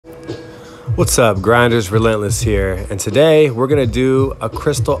What's up, Grinders Relentless here, and today we're gonna do a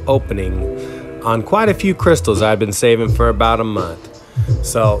crystal opening on quite a few crystals I've been saving for about a month.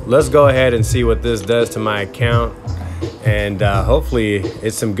 So let's go ahead and see what this does to my account, and hopefully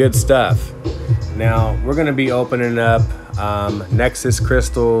it's some good stuff. Now we're gonna be opening up Nexus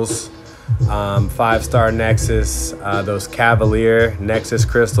crystals, 5-star Nexus, those Cavalier Nexus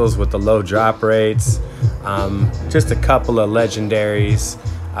crystals with the low drop rates, just a couple of legendaries.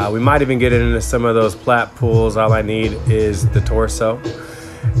 We might even get into some of those plat pools. All I need is the torso.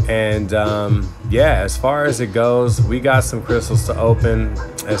 And yeah, as far as it goes, we got some crystals to open.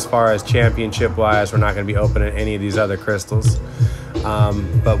 As far as championship wise, we're not going to be opening any of these other crystals.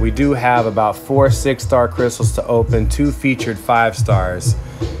 But we do have about 4 6-star crystals to open, 2 featured 5-stars.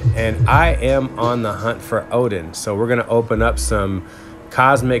 And I am on the hunt for Odin. So we're going to open up some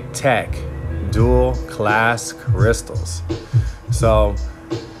Cosmic Tech dual class crystals. So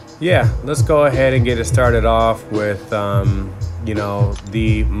yeah, let's go ahead and get it started off with, you know,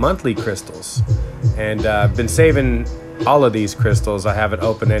 the monthly crystals. And I've been saving all of these crystals. I haven't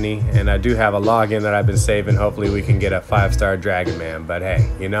opened any, and I do have a login that I've been saving. Hopefully we can get a 5-star Dragon Man. But hey,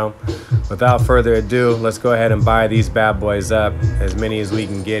 you know, without further ado, let's go ahead and buy these bad boys up, as many as we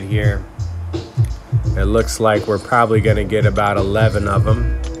can get here. It looks like we're probably going to get about 11 of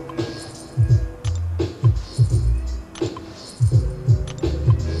them.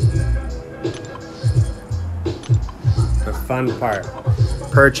 Fun part,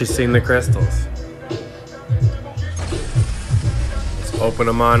 purchasing the crystals. Let's open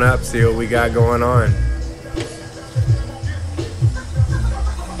them on up, see what we got going on.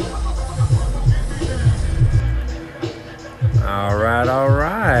 All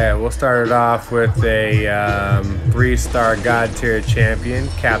right, we'll start it off with a 3-star God tier champion,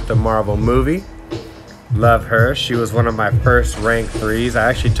 Captain Marvel movie. Love her. She was one of my first rank 3s. I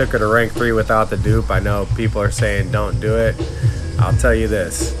actually took her to rank 3 without the dupe. I know people are saying don't do it. I'll tell you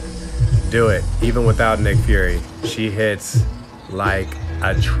this, do it. Even without Nick Fury, she hits like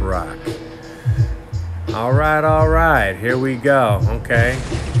a truck. All right, here we go. Okay,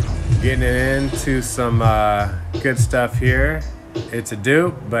 getting into some good stuff here. It's a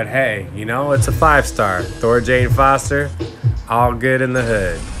dupe, but hey, you know, it's a 5-star. Thor Jane Foster, all good in the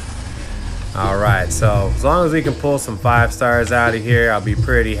hood. All right, so as long as we can pull some 5-stars out of here, I'll be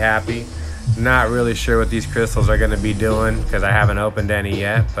pretty happy. Not really sure what these crystals are going to be doing because I haven't opened any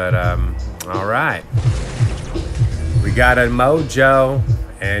yet, but all right. We got a Mojo,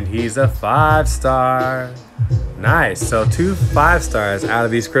 and he's a 5-star. Nice, so 2 5-stars out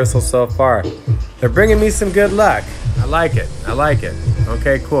of these crystals so far. They're bringing me some good luck. I like it, I like it.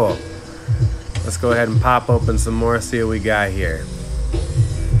 Okay, cool. Let's go ahead and pop open some more, see what we got here.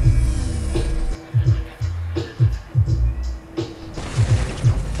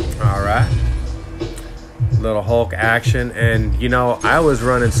 Little Hulk action, and you know, I was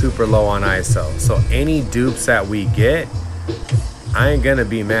running super low on ISO, so any dupes that we get, I ain't gonna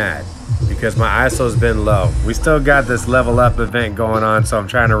be mad because my ISO's been low. We still got this level up event going on, so I'm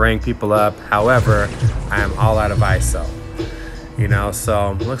trying to rank people up. However, I am all out of ISO, you know,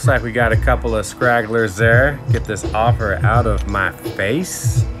 so looks like we got a couple of scragglers there. Get this offer out of my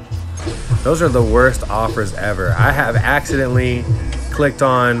face. Those are the worst offers ever. I have accidentally clicked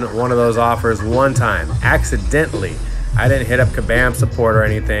on one of those offers one time, accidentally. I didn't hit up Kabam support or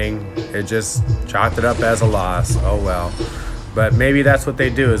anything. It just chalked it up as a loss. Oh well. But maybe that's what they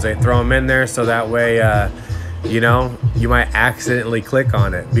do, is they throw them in there so that way, you know, you might accidentally click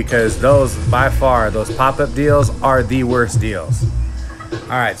on it, because those, by far, those pop-up deals are the worst deals. All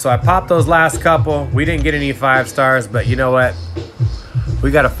right, so I popped those last couple. We didn't get any 5-stars, but you know what? We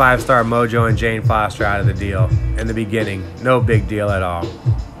got a 5-star Mojo and Jane Foster out of the deal in the beginning. No big deal at all.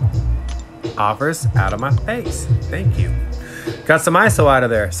 Offers out of my face. Thank you. Got some ISO out of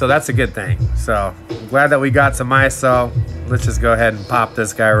there, so that's a good thing. So I'm glad that we got some ISO. Let's just go ahead and pop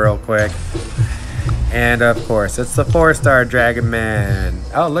this guy real quick. And of course, it's the 4-star Dragon Man.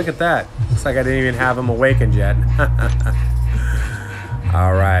 Oh, look at that. Looks like I didn't even have him awakened yet.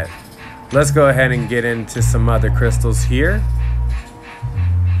 All right. Let's go ahead and get into some other crystals here.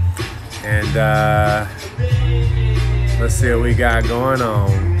 And let's see what we got going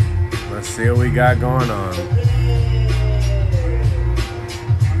on. Let's see what we got going on.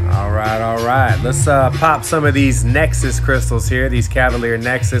 All right. Let's pop some of these Nexus crystals here. These Cavalier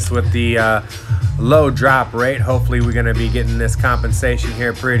Nexus with the low drop rate. Hopefully we're going to be getting this compensation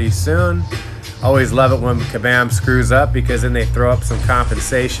here pretty soon. Always love it when Kabam screws up, because then they throw up some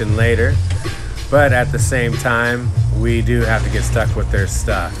compensation later. But at the same time, we do have to get stuck with their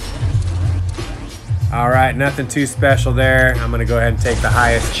stuff. All right, nothing too special there. I'm gonna go ahead and take the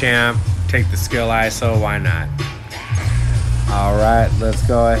highest champ. take the skill ISO, why not? All right, let's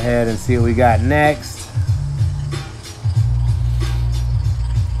go ahead and see what we got next.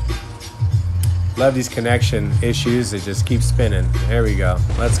 Love these connection issues. It just keeps spinning. There we go.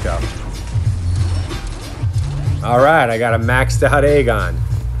 Let's go. All right, I got a maxed out Aegon.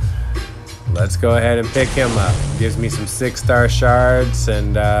 Let's go ahead and pick him up. Gives me some 6-star shards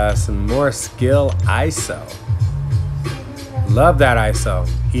and some more skill ISO. Love that ISO.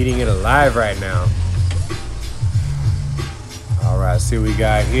 Eating it alive right now. All right, see what we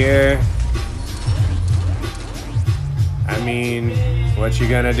got here. I mean, what you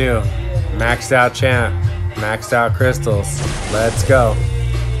gonna do? Maxed out champ, maxed out crystals. Let's go.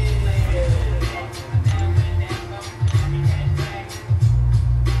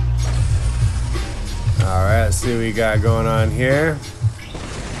 All right, let's see what we got going on here.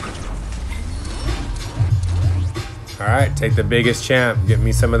 All right, take the biggest champ. Get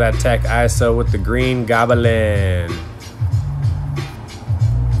me some of that tech ISO with the green goblin.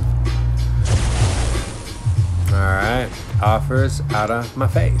 All right, offers out of my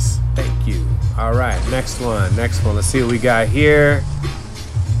face. Thank you. All right, next one. Let's see what we got here.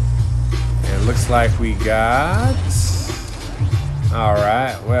 And it looks like we got... All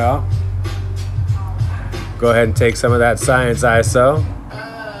right, well, go ahead and take some of that science ISO.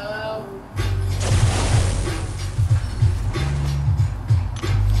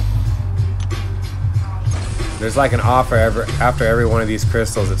 There's like an offer after every one of these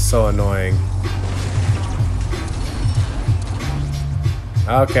crystals. It's so annoying.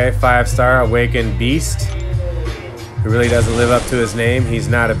 Okay, 5-star Awakened Beast. He really doesn't live up to his name. He's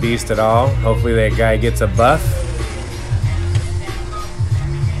not a beast at all. Hopefully that guy gets a buff.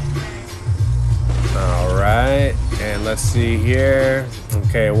 All right, and let's see here.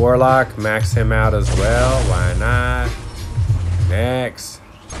 Okay, Warlock, max him out as well. Why not? Next.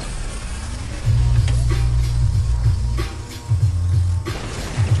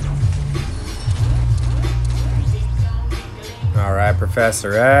 All right,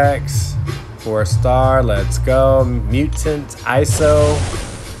 Professor X, 4-star, let's go. Mutant ISO,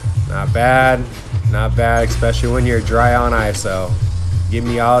 not bad, especially when you're dry on ISO. Give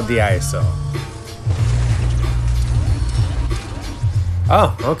me all the ISO.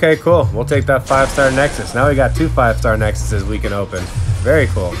 Oh, okay, cool. We'll take that 5-star Nexus. Now we got 2 5-star Nexuses we can open. Very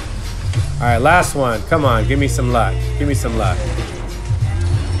cool. All right, last one. Come on, give me some luck. Give me some luck.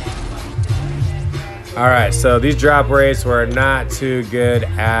 All right, so these drop rates were not too good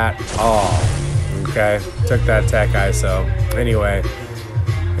at all. Okay, took that tech ISO. Anyway,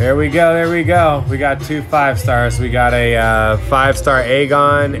 there we go. We got 2 5-stars. We got a 5-star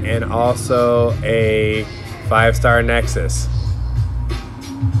Aegon and also a 5-star Nexus.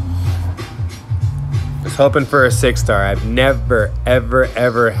 Was hoping for a 6-star. I've never,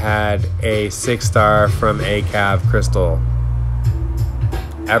 ever had a 6-star from a Cav crystal.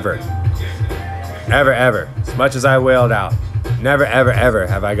 Ever. Ever. As much as I wailed out. Never, ever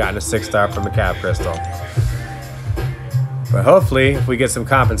have I gotten a 6-star from a Cav crystal. But hopefully, if we get some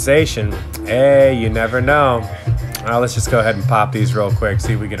compensation, hey, you never know. Let's just go ahead and pop these real quick,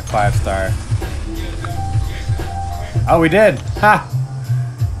 see if we get a 5-star. Oh, we did. Ha!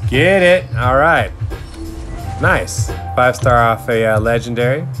 Get it. All right. Nice. 5-star off a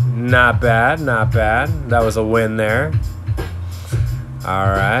legendary. Not bad. That was a win there. All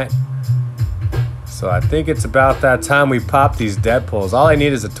right. So I think it's about that time we pop these Deadpools. All I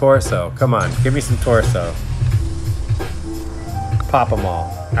need is a torso. Come on, give me some torso. Pop them all.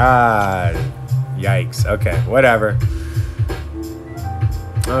 Ah, yikes. Okay, whatever.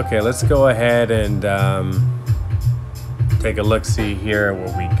 Okay, let's go ahead and take a look-see here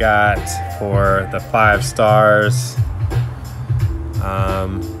what we got for the 5-stars.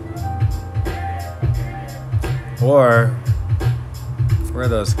 Or where are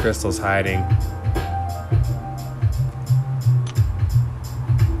those crystals hiding?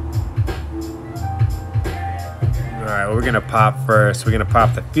 All right, we're gonna pop first. We're gonna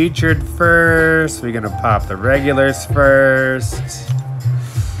pop the featured first. We're gonna pop the regulars first.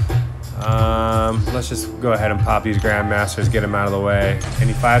 Let's just go ahead and pop these Grandmasters, get them out of the way.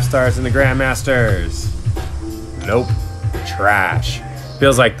 Any 5-stars in the Grandmasters? Nope, trash.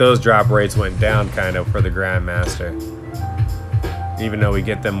 Feels like those drop rates went down kind of for the Grandmaster. Even though we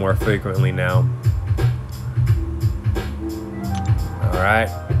get them more frequently now. All right,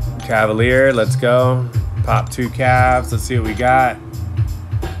 Cavalier, let's go. Pop 2 Cavs, let's see what we got.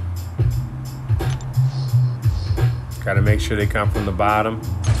 Gotta make sure they come from the bottom.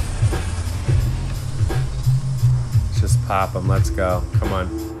 Let's just pop them, let's go, come on.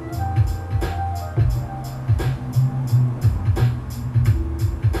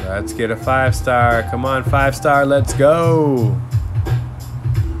 Let's get a 5-star. Come on, 5-star. Let's go.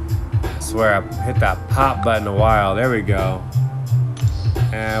 I swear I hit that pop button a while. There we go.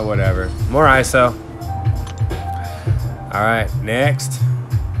 Whatever. More ISO. All right, next.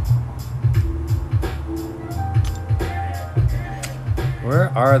 Where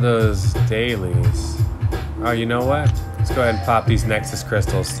are those dailies? Oh, you know what? Let's go ahead and pop these Nexus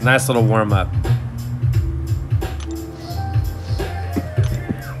crystals. Nice little warm up.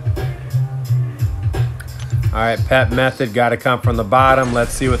 All right, pet method, gotta come from the bottom.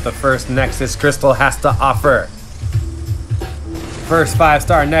 Let's see what the first Nexus crystal has to offer. First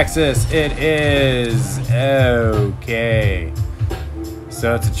 5-star Nexus, it is okay.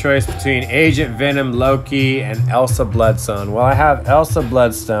 So it's a choice between Agent Venom, Loki, and Elsa Bloodstone. Well, I have Elsa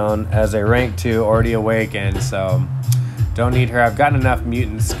Bloodstone as a rank 2 already awakened, so don't need her. I've gotten enough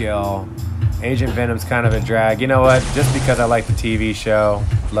mutant skill. Agent Venom's kind of a drag. You know what? Just because I like the TV show,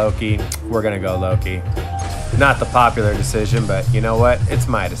 Loki, we're gonna go Loki. Not the popular decision, but you know what? It's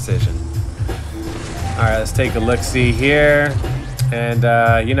my decision. All right, let's take a look-see here. And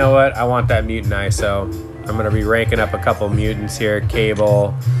you know what? I want that mutant ISO. I'm gonna be ranking up a couple mutants here.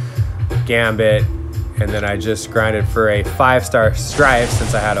 Cable, Gambit, and then I just grinded for a 5-star Strife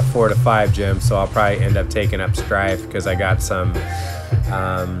since I had a 4 to 5 gem. So I'll probably end up taking up Strife because I got some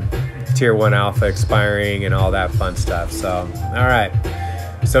tier 1 alpha expiring and all that fun stuff. So, all right.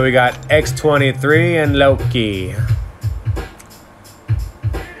 So we got X23 and Loki.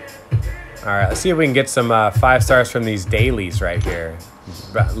 All right, let's see if we can get some 5-stars from these dailies right here.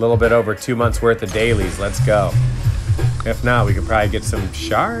 A little bit over 2 months worth of dailies. Let's go. If not, we could probably get some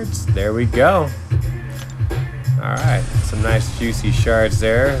shards. There we go. All right, some nice juicy shards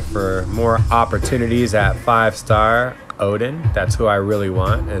there for more opportunities at 5-star Odin. That's who I really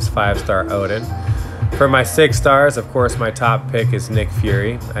want, is 5-star Odin. For my 6-stars, of course, my top pick is Nick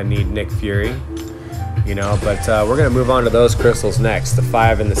Fury. I need Nick Fury, you know, but we're gonna move on to those crystals next, the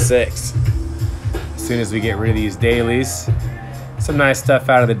 5 and the 6. As soon as we get rid of these dailies. Some nice stuff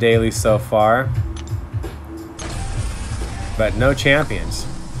out of the dailies so far, but no champions.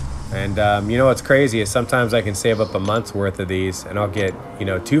 And you know what's crazy is sometimes I can save up a month's worth of these and I'll get, you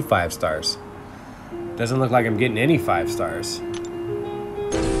know, 2 5-stars. Doesn't look like I'm getting any 5-stars.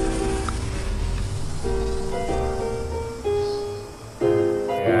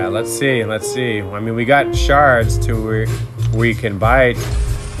 Yeah, let's see. I mean, we got shards to where we can buy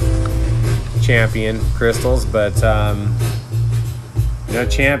champion crystals, but no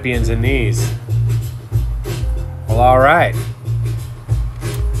champions in these. Well, all right.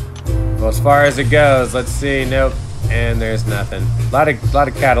 Well, as far as it goes, let's see. Nope, and there's nothing. A lot of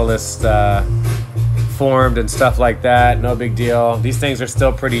catalysts formed and stuff like that. No big deal. These things are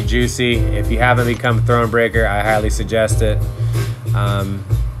still pretty juicy. If you haven't become Thronebreaker, I highly suggest it.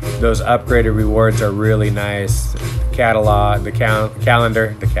 Those upgraded rewards are really nice. Catalog, the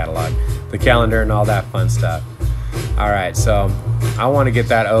calendar, and all that fun stuff. All right, so I want to get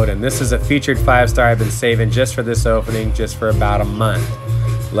that Odin. This is a featured 5-star I've been saving just for this opening, just for about a month.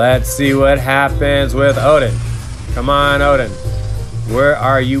 Let's see what happens with Odin. Come on, Odin. Where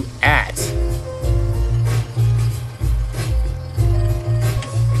are you at?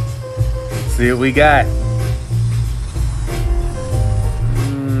 Let's see what we got.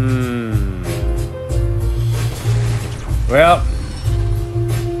 Well,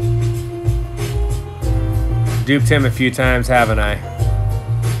 duped him a few times, haven't I?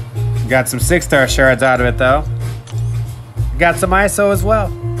 Got some 6-star shards out of it, though. Got some ISO as well.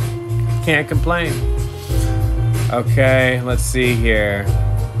 Can't complain. Okay, let's see here.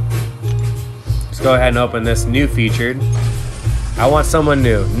 Let's go ahead and open this new featured. I want someone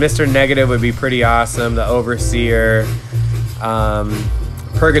new. Mr. Negative would be pretty awesome. The Overseer,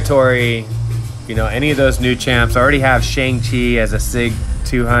 Purgatory, you know, any of those new champs. I already have Shang-Chi as a SIG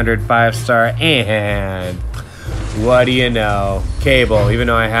 200 5-star, and what do you know? Cable, even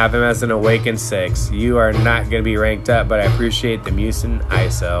though I have him as an Awakened 6. You are not going to be ranked up, but I appreciate the mutant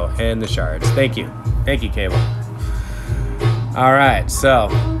ISO and the shards. Thank you. Thank you, Cable. All right, so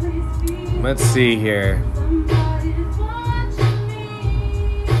let's see here.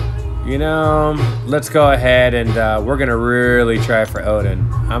 You know, let's go ahead and we're going to really try for Odin.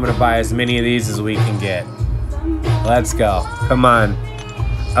 I'm going to buy as many of these as we can get. Let's go. Come on.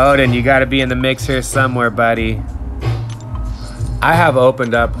 Odin, you got to be in the mix here somewhere, buddy. I have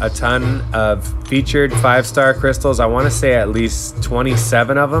opened up a ton of featured 5-star crystals. I want to say at least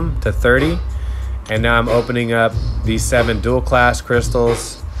 27 of them to 30. And now I'm opening up these 7 dual class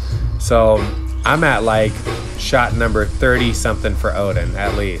crystals. So I'm at like shot number 30 something for Odin,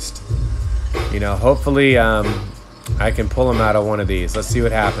 at least. You know, hopefully I can pull him out of one of these. Let's see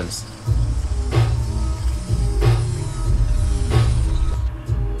what happens.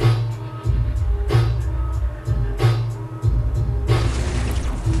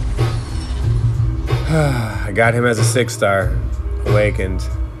 I got him as a 6-star, awakened.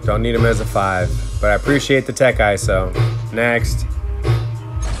 Don't need him as a 5, but I appreciate the tech ISO. Next.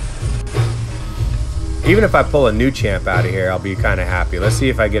 Even if I pull a new champ out of here, I'll be kind of happy. Let's see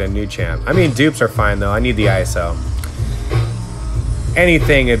if I get a new champ. I mean, dupes are fine though. I need the ISO.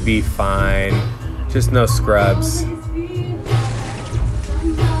 Anything would be fine. Just no scrubs.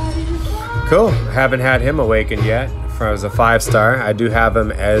 Cool. I haven't had him awakened yet. As a 5-star. I do have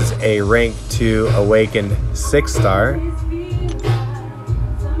him as a rank 2 awakened 6-star.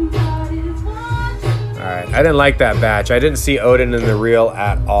 Alright, I didn't like that batch. I didn't see Odin in the reel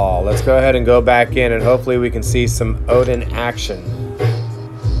at all. Let's go ahead and go back in and hopefully we can see some Odin action.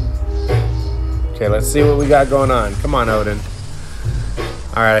 Okay, let's see what we got going on. Come on, Odin.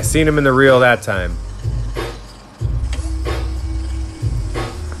 Alright, I seen him in the reel that time.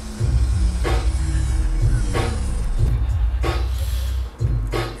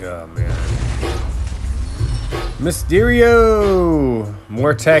 Oh, man. Mysterio!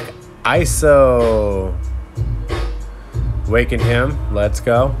 More tech ISO. Awaken him. Let's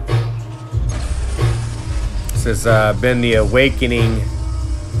go. This has been the awakening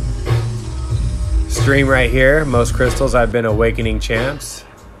stream right here. Most crystals I've been awakening champs.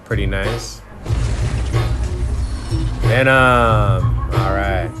 Pretty nice. Venom.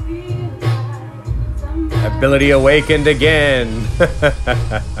 Alright. Ability awakened again.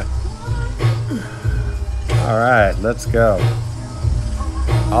 Alright, let's go.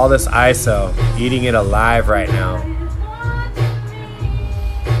 All this ISO, eating it alive right now.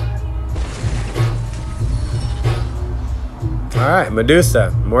 Alright,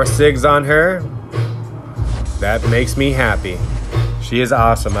 Medusa. More SIGs on her. That makes me happy. She is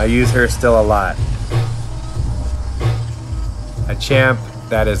awesome. I use her still a lot. A champ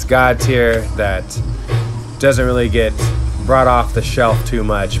that is God tier, that doesn't really get brought off the shelf too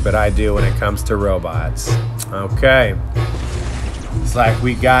much, but I do when it comes to robots. Okay. It's like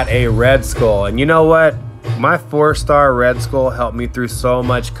we got a Red Skull. And you know what? My 4-star Red Skull helped me through so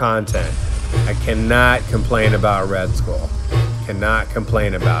much content. I cannot complain about Red Skull. Cannot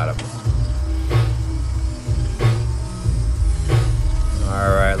complain about him.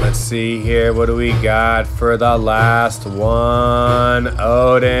 Alright, let's see here. What do we got for the last one?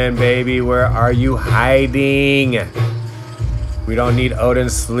 Odin, baby, where are you hiding? We don't need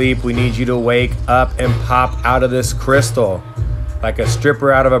Odin's sleep. We need you to wake up and pop out of this crystal. Like a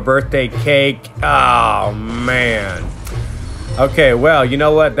stripper out of a birthday cake. Oh, man. Okay, well, you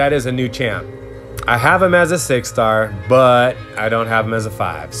know what? That is a new champ. I have him as a 6-star, but I don't have him as a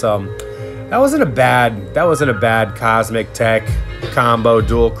 5. So that wasn't a bad cosmic tech combo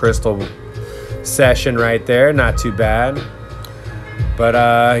dual crystal session right there. Not too bad.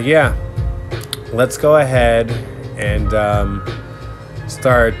 But yeah, let's go ahead and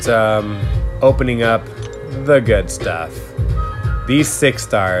start opening up the good stuff. These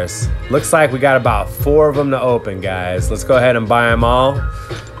 6-stars. Looks like we got about 4 of them to open, guys. Let's go ahead and buy them all.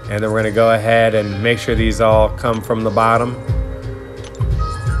 And then we're going to go ahead and make sure these all come from the bottom.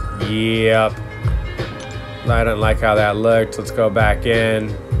 Yep. I don't like how that looked. Let's go back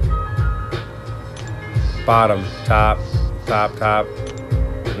in. Bottom, top, top, top.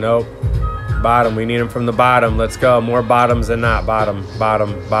 Nope. Bottom. We need them from the bottom. Let's go. More bottoms than not. Bottom,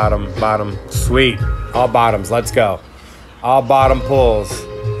 bottom, bottom, bottom. Sweet. All bottoms. Let's go. All bottom pulls.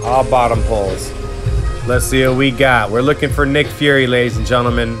 All bottom pulls. Let's see what we got. We're looking for Nick Fury, ladies and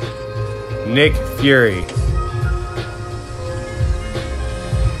gentlemen. Nick Fury.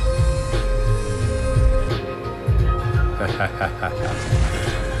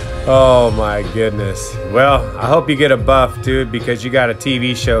 Oh my goodness. Well, I hope you get a buff, dude, because you got a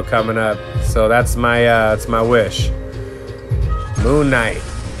TV show coming up. So that's my wish. Moon Knight.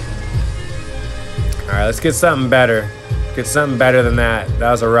 All right, let's get something better. Get something better than that.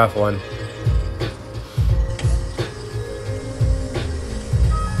 That was a rough one.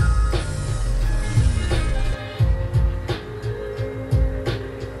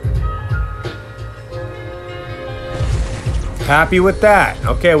 Happy with that.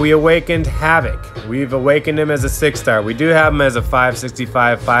 Okay, we awakened Havoc. We've awakened him as a 6-star. We do have him as a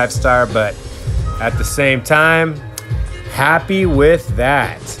 565 5-star, but at the same time, happy with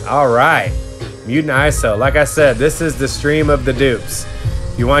that. All right. Mutant ISO. Like I said, this is the stream of the dupes.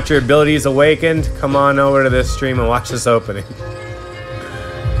 If you want your abilities awakened, come on over to this stream and watch this opening.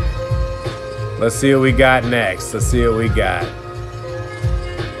 Let's see what we got next. Let's see what we got.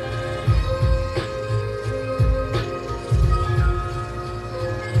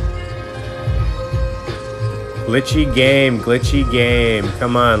 Glitchy game, glitchy game.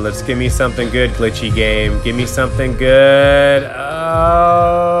 Come on, let's give me something good, glitchy game. Give me something good.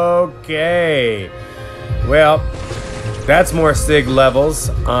 Okay. Well, that's more SIG levels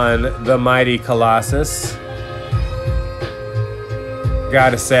on the mighty Colossus.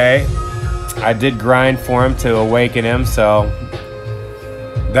 Gotta say, I did grind for him to awaken him, so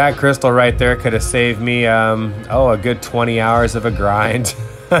that crystal right there could have saved me, a good 20 hours of a grind.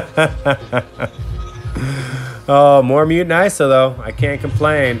 Oh, more mutant ISO though. I can't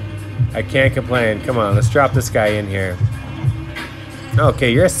complain. I can't complain. Come on, let's drop this guy in here.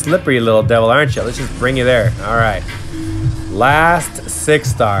 Okay, you're a slippery little devil, aren't you? Let's just bring you there. All right. Last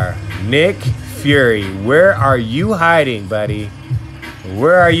 6-star, Nick Fury. Where are you hiding, buddy?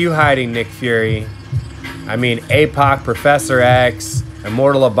 Where are you hiding, Nick Fury? I mean, APOC, Professor X,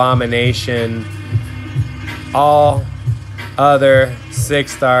 Immortal Abomination, all other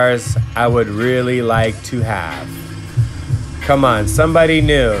 6-stars I would really like to have. Come on, somebody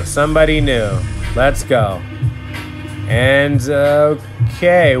new, somebody new. Let's go. And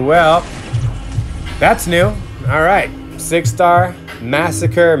okay, well, that's new. All right, 6-star,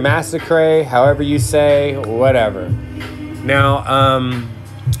 Massacre, however you say, whatever. Now,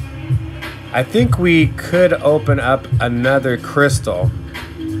 I think we could open up another crystal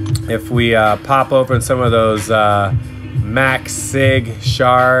if we pop open some of those max sig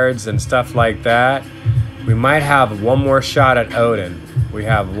shards and stuff like that. We might have one more shot at Odin. We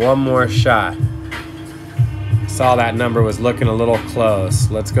have one more shot. Saw that number was looking a little close.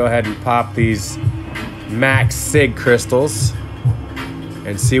 Let's go ahead and pop these max sig crystals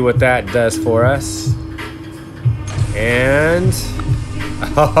and see what that does for us. And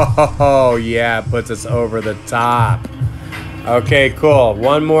oh yeah, puts us over the top. Okay, cool.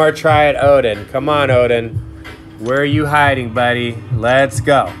 One more try at Odin. Come on, Odin. Where are you hiding, buddy? Let's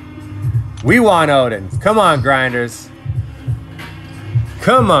go. We want Odin. Come on, grinders.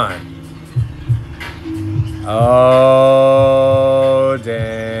 Come on. Odin.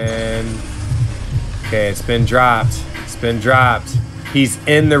 Okay, it's been dropped. It's been dropped. He's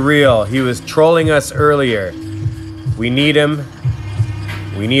in the reel. He was trolling us earlier. We need him.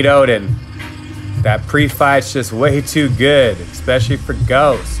 We need Odin. That pre-fight's just way too good, especially for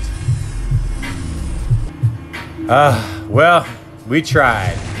Ghost. Well, we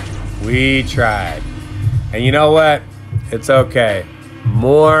tried. We tried. And you know what? It's okay.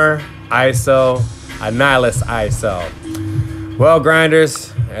 More ISO, Annihilus ISO. Well,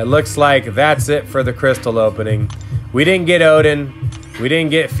 grinders, it looks like that's it for the crystal opening. We didn't get Odin. We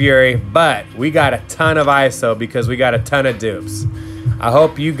didn't get Fury, but we got a ton of ISO because we got a ton of dupes. I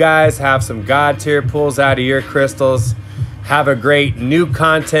hope you guys have some God tier pulls out of your crystals. Have a great new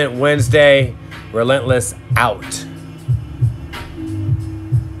content Wednesday. Relentless out.